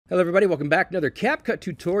Hello everybody, welcome back to another Capcut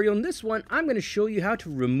tutorial. In this one, I'm going to show you how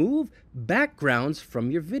to remove backgrounds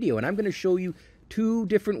from your video, and I'm going to show you two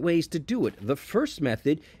different ways to do it. The first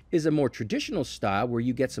method is a more traditional style where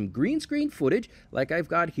you get some green screen footage like I've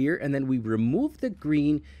got here, and then we remove the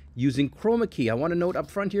green using Chroma key. I want to note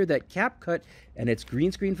up front here that Capcut and its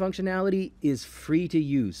green screen functionality is free to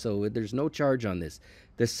use, so there's no charge on this.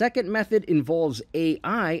 The second method involves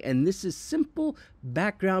AI, and this is simple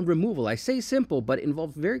background removal. I say simple, but it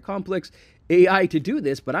involves very complex AI to do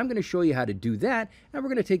this, but I'm going to show you how to do that, and we're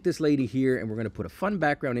going to take this lady here and we're going to put a fun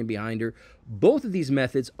background in behind her. Both of these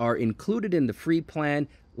methods are included in the free plan.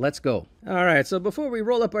 Let's go. All right, so before we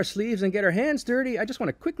roll up our sleeves and get our hands dirty, I just want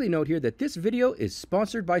to quickly note here that this video is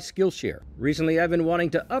sponsored by Skillshare. Recently, I've been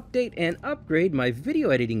wanting to update and upgrade my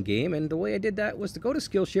video editing game, and the way I did that was to go to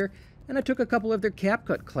Skillshare, and I took a couple of their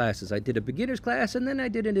Capcut classes. I did a beginner's class, and then I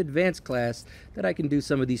did an advanced class that I can do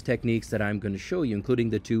some of these techniques that I'm going to show you, including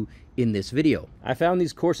the two in this video. I found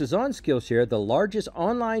these courses on Skillshare, the largest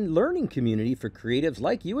online learning community for creatives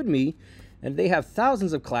like you and me, and they have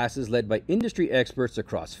thousands of classes led by industry experts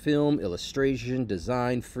across film, illustration,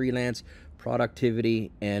 design, freelance,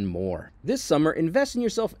 productivity, and more. This summer, invest in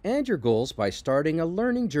yourself and your goals by starting a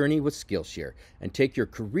learning journey with Skillshare and take your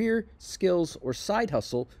career, skills, or side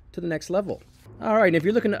hustle to the next level. All right, and if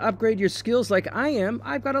you're looking to upgrade your skills like I am,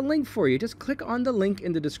 I've got a link for you. Just click on the link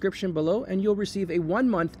in the description below and you'll receive a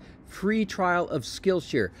 1-month free trial of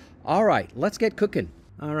Skillshare. All right, let's get cooking.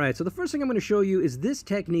 All right, so the first thing I'm going to show you is this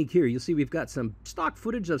technique here. You'll see we've got some stock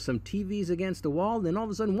footage of some TVs against the wall, and then all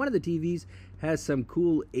of a sudden one of the TVs has some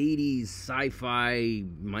cool 80s sci-fi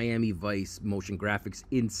Miami Vice motion graphics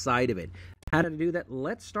inside of it. How to do that?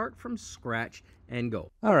 Let's start from scratch and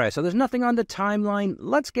go. All right, so there's nothing on the timeline.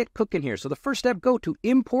 Let's get cooking here. So the first step, go to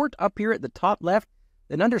Import up here at the top left.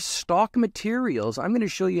 Then under Stock Materials, I'm going to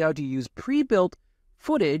show you how to use pre-built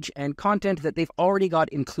footage and content that they've already got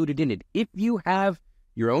included in it. If you have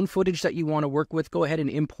your own footage that you want to work with, go ahead and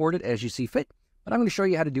import it as you see fit. But I'm going to show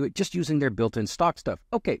you how to do it just using their built-in stock stuff.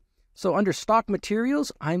 Okay, so under Stock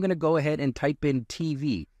Materials, I'm going to go ahead and type in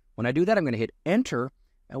TV. When I do that, I'm going to hit Enter,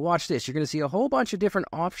 and watch this. You're going to see a whole bunch of different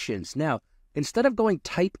options. Now, instead of going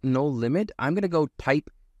type no limit, I'm going to go type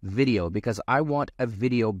video because I want a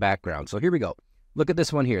video background. So here we go. Look at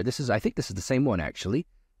this one here. I think this is the same one actually.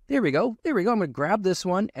 There we go. There we go. I'm going to grab this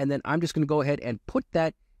one, and then I'm just going to go ahead and put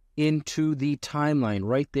that into the timeline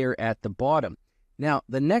right there at the bottom. Now,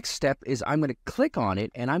 the next step is I'm going to click on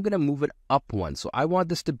it and I'm going to move it up one. So I want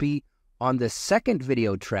this to be on the second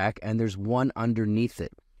video track and there's one underneath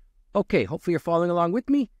it. Okay, hopefully you're following along with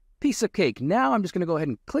me. Piece of cake. Now I'm just going to go ahead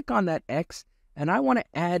and click on that X and I want to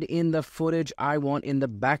add in the footage I want in the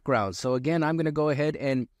background. So again, I'm going to go ahead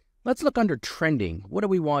and let's look under trending. What do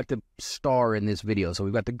we want to star in this video? So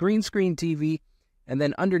we've got the green screen TV. And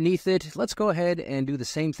then underneath it, let's go ahead and do the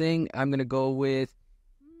same thing. I'm going to go with,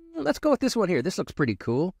 let's go with this one here. This looks pretty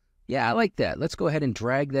cool. Yeah, I like that. Let's go ahead and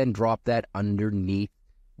drag that and drop that underneath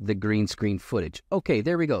the green screen footage. Okay,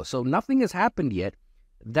 there we go. So nothing has happened yet.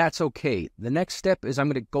 That's okay. The next step is I'm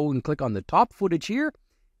going to go and click on the top footage here.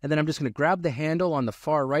 And then I'm just going to grab the handle on the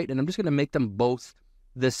far right. And I'm just going to make them both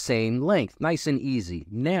the same length. Nice and easy.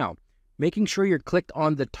 Now, making sure you're clicked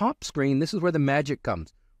on the top screen. This is where the magic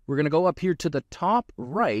comes. We're going to go up here to the top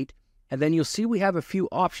right, and then you'll see we have a few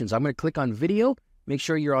options. I'm going to click on Video. Make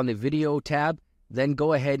sure you're on the Video tab. Then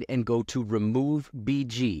go ahead and go to Remove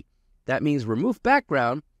BG. That means Remove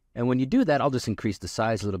Background, and when you do that, I'll just increase the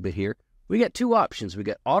size a little bit here. We get two options. We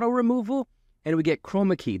get Auto Removal, and we get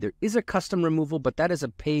Chroma Key. There is a custom removal, but that is a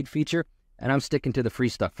paid feature, and I'm sticking to the free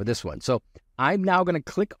stuff for this one. So I'm now going to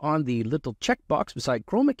click on the little checkbox beside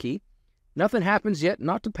Chroma Key. Nothing happens yet,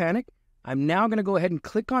 not to panic. I'm now going to go ahead and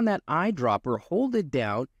click on that eyedropper, hold it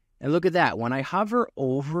down, and look at that. When I hover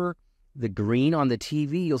over the green on the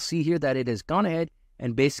TV, you'll see here that it has gone ahead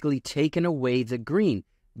and basically taken away the green.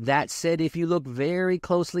 That said, if you look very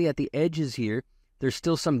closely at the edges here, there's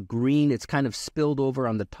still some green. It's kind of spilled over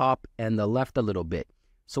on the top and the left a little bit.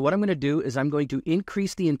 So what I'm going to do is I'm going to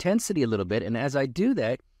increase the intensity a little bit, and as I do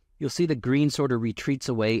that, you'll see the green sort of retreats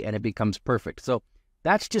away and it becomes perfect. So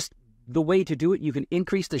that's just the way to do it. You can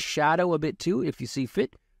increase the shadow a bit too if you see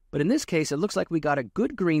fit. But in this case, it looks like we got a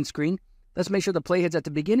good green screen. Let's make sure the playhead's at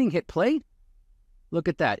the beginning. Hit play. Look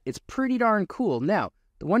at that. It's pretty darn cool. Now,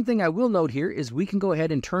 the one thing I will note here is we can go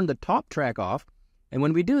ahead and turn the top track off. And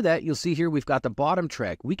when we do that, you'll see here we've got the bottom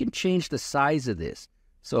track. We can change the size of this.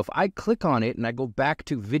 So if I click on it and I go back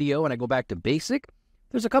to video and I go back to basic,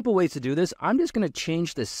 there's a couple ways to do this. I'm just going to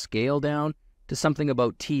change the scale down to something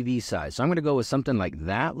about TV size. So I'm going to go with something like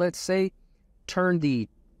that, let's say. Turn the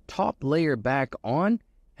top layer back on,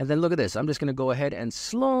 And then look at this. I'm just going to go ahead and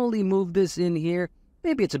slowly move this in here.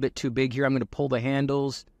 Maybe it's a bit too big here. I'm going to pull the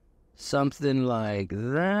handles, something like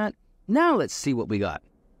that. Now let's see what we got.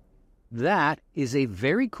 That is a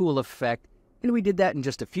very cool effect, and we did that in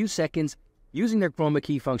just a few seconds using their Chroma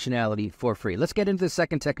key functionality for free. Let's get into the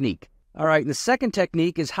second technique. All right, and the second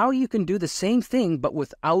technique is how you can do the same thing but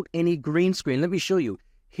without any green screen. Let me show you.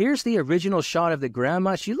 Here's the original shot of the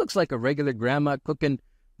grandma. She looks like a regular grandma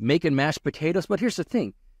making mashed potatoes, but here's the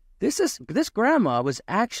thing. This grandma was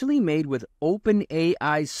actually made with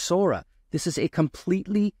OpenAI Sora. This is a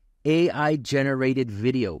completely AI-generated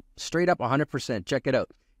video. Straight up 100%. Check it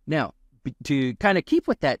out. Now, to kind of keep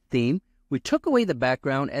with that theme, we took away the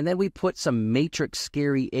background and then we put some Matrix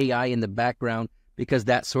scary AI in the background because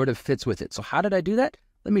that sort of fits with it. So how did I do that?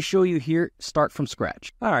 Let me show you here. Start from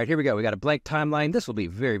scratch. All right, here we go. We got a blank timeline. This will be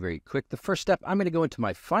very, very quick. The first step, I'm going to go into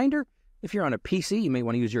my Finder. If you're on a PC, you may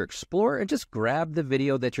want to use your Explorer and just grab the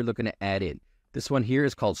video that you're looking to add in. This one here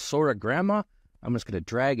is called Sora Grandma. I'm just going to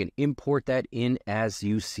drag and import that in as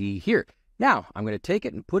you see here. Now, I'm going to take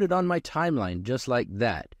it and put it on my timeline just like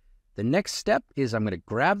that. The next step is I'm going to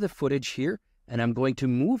grab the footage here and I'm going to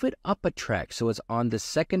move it up a track. So it's on the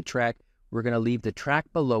second track. We're going to leave the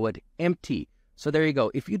track below it empty. So there you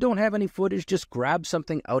go. If you don't have any footage, just grab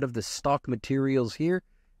something out of the stock materials here.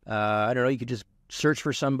 I don't know, you could just search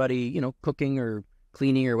for somebody, you know, cooking or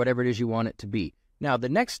cleaning or whatever it is you want it to be. Now, the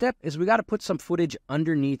next step is we got to put some footage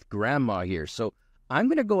underneath grandma here. So I'm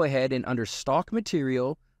going to go ahead and under stock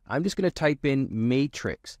material, I'm just going to type in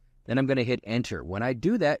Matrix. Then I'm going to hit enter. When I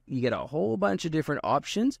do that, you get a whole bunch of different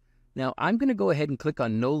options. Now, I'm going to go ahead and click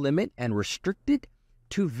on no limit and restrict it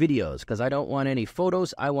to videos because I don't want any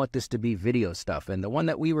photos. I want this to be video stuff. And the one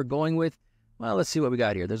that we were going with, well, let's see what we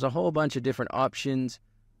got here. There's a whole bunch of different options.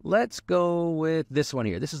 Let's go with this one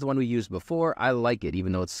here. This is the one we used before. I like it,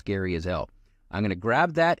 even though it's scary as hell. I'm going to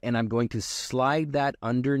grab that, and I'm going to slide that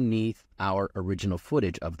underneath our original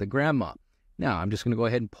footage of the grandma. Now, I'm just going to go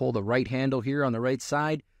ahead and pull the right handle here on the right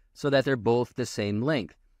side so that they're both the same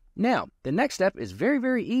length. Now, the next step is very,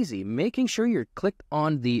 very easy. Making sure you're clicked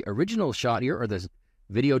on the original shot here, or the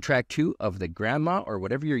video track 2 of the grandma, or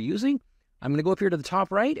whatever you're using. I'm going to go up here to the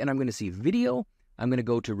top right, and I'm going to see video. I'm going to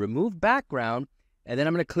go to remove background, and then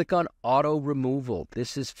I'm going to click on auto removal.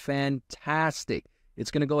 This is fantastic.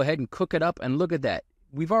 It's going to go ahead and cook it up, and look at that.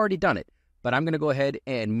 We've already done it, but I'm going to go ahead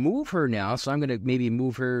and move her now. So I'm going to maybe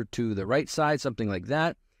move her to the right side, something like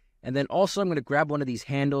that. And then also I'm going to grab one of these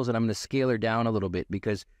handles, and I'm going to scale her down a little bit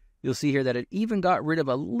because you'll see here that it even got rid of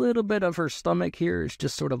a little bit of her stomach here. It's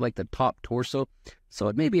just sort of like the top torso.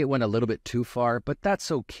 So maybe it went a little bit too far, but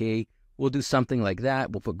that's okay. We'll do something like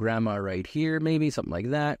that. We'll put grandma right here, maybe something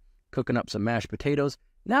like that. Cooking up some mashed potatoes.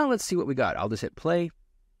 Now let's see what we got. I'll just hit play.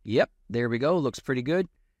 Yep, there we go. Looks pretty good.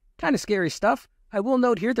 Kind of scary stuff. I will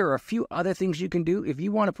note here there are a few other things you can do. If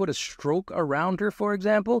you want to put a stroke around her, for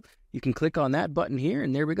example, you can click on that button here,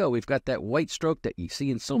 and there we go. We've got that white stroke that you see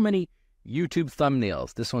in so many YouTube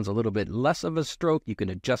thumbnails. This one's a little bit less of a stroke. You can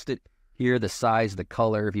adjust it here, the size, the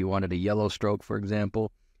color. If you wanted a yellow stroke, for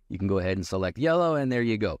example, you can go ahead and select yellow, and there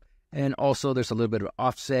you go. And also there's a little bit of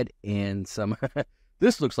offset and some...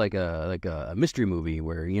 This looks like a mystery movie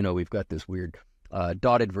where, you know, we've got this weird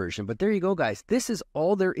dotted version. But there you go, guys. This is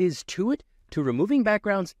all there is to it, to removing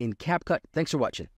backgrounds in Capcut. Thanks for watching.